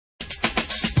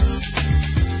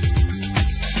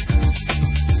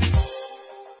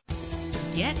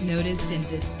get noticed in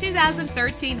this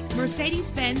 2013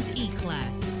 Mercedes-Benz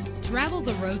E-Class. Travel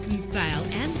the roads in style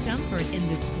and comfort in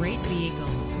this great vehicle.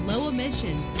 Low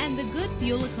emissions and the good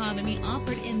fuel economy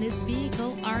offered in this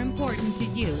vehicle are important to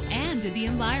you and to the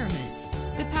environment.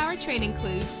 The powertrain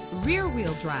includes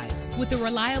rear-wheel drive with a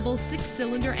reliable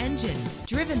 6-cylinder engine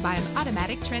driven by an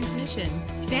automatic transmission.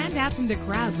 Stand out from the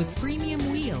crowd with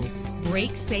premium wheels.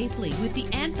 Brake safely with the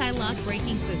anti-lock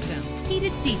braking system.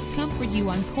 Heated seats comfort you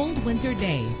on cold winter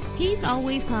days. He's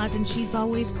always hot and she's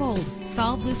always cold.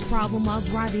 Solve this problem while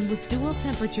driving with dual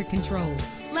temperature controls.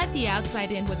 Let the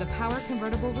outside in with a power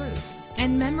convertible roof.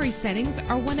 And memory settings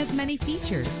are one of many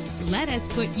features. Let us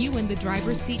put you in the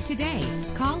driver's seat today.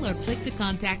 Call or click to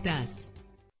contact us.